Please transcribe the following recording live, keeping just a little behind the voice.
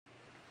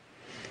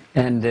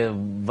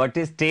And what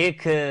is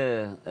take,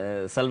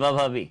 Salwa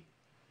Bhabi?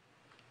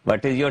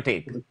 What is your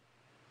take?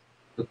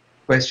 The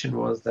question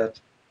was that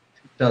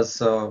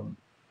does uh,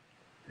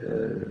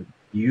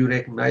 you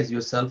recognize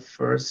yourself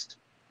first,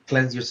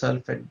 cleanse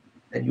yourself, and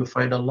then you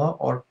find Allah,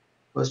 or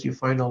first you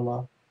find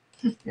Allah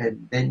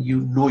and then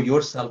you know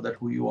yourself that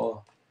who you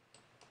are,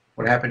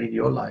 what happened in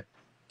your life?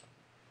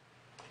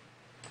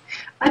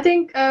 I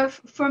think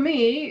for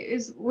me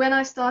is when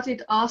I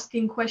started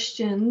asking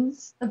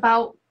questions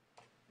about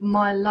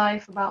my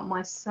life, about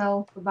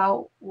myself,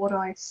 about what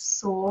I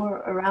saw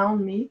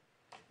around me,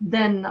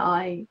 then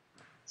I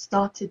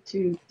started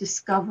to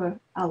discover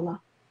Allah.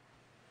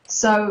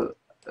 So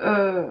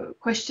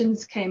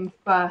questions came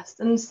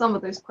first, and some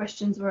of those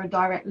questions were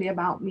directly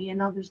about me,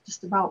 and others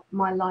just about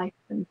my life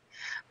and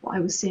what I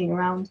was seeing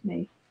around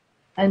me.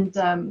 And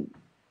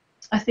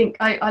I think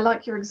I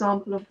like your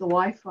example of the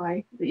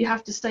Wi-Fi, that you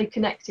have to stay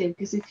connected,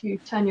 because if you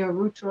turn your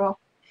router off,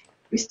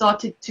 we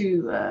started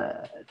to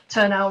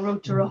turn our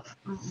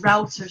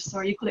router,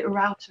 sorry, you call it a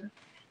router,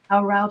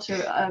 our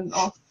router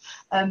off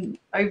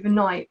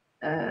overnight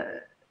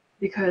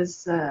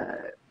because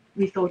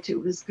we thought it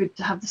was good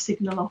to have the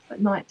signal off at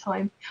night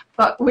time.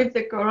 But with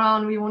the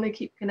Quran, we want to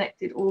keep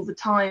connected all the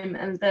time,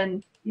 and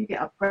then you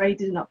get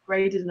upgraded and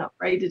upgraded and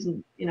upgraded,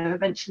 and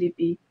eventually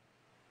be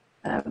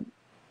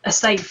a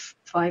safe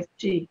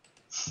 5G.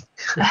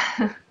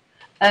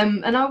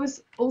 And I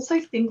was also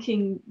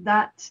thinking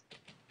that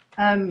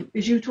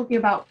as you were talking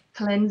about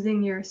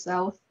cleansing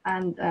yourself,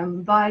 and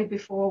Vi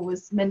before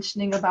was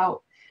mentioning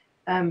about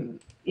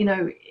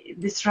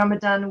this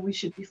Ramadan we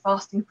should be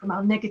fasting from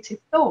our negative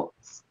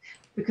thoughts,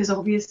 because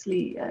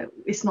obviously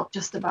it's not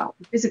just about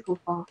the physical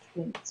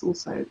fasting, it's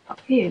also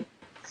up here.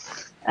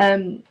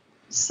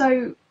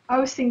 So I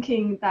was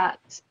thinking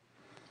that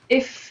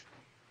if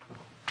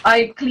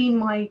I clean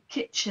my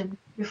kitchen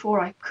before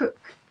I cook,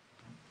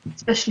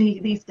 especially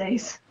these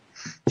days,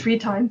 3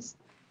 times,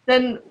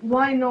 then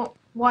why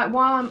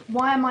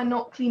am I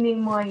not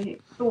cleaning my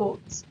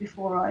thoughts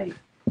before I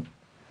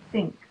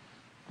think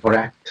Or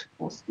act?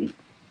 or speak?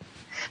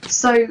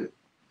 So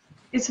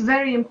it's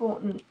very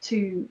important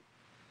to,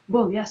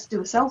 well, yes, do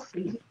a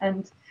selfie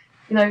and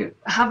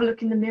have a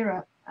look in the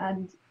mirror.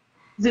 And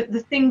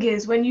the thing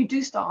is, when you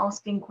do start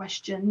asking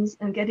questions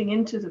and getting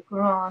into the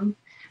Quran,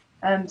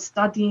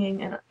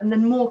 studying, and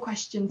then more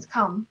questions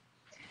come,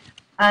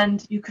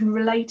 and you can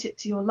relate it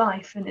to your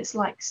life, and it's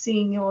like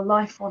seeing your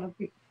life on a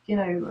big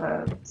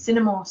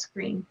cinema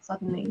screen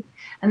suddenly,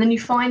 and then you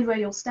find where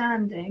you're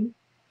standing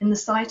in the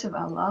sight of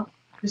Allah,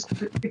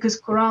 because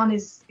Quran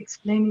is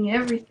explaining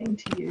everything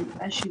to you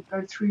as you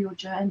go through your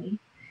journey.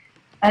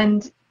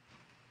 And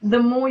the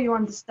more you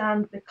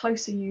understand, the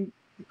closer you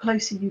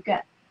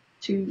get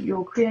to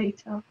your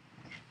Creator,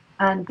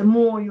 and the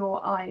more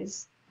your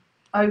eyes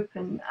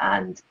open.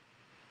 And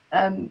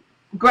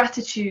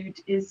gratitude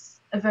is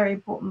a very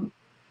important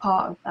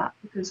part of that,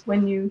 because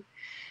when you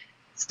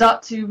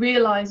start to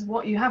realize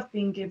what you have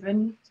been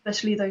given,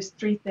 especially those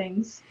 3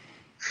 things,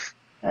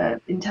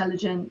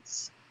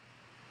 intelligence,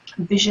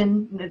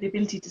 vision, the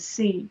ability to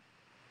see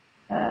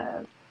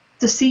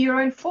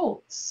your own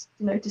faults,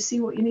 to see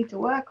what you need to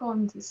work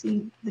on, to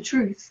see the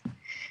truth,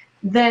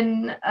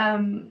 then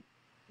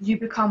you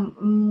become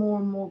more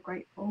and more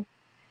grateful,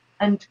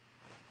 and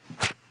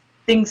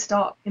things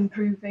start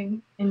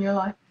improving in your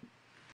life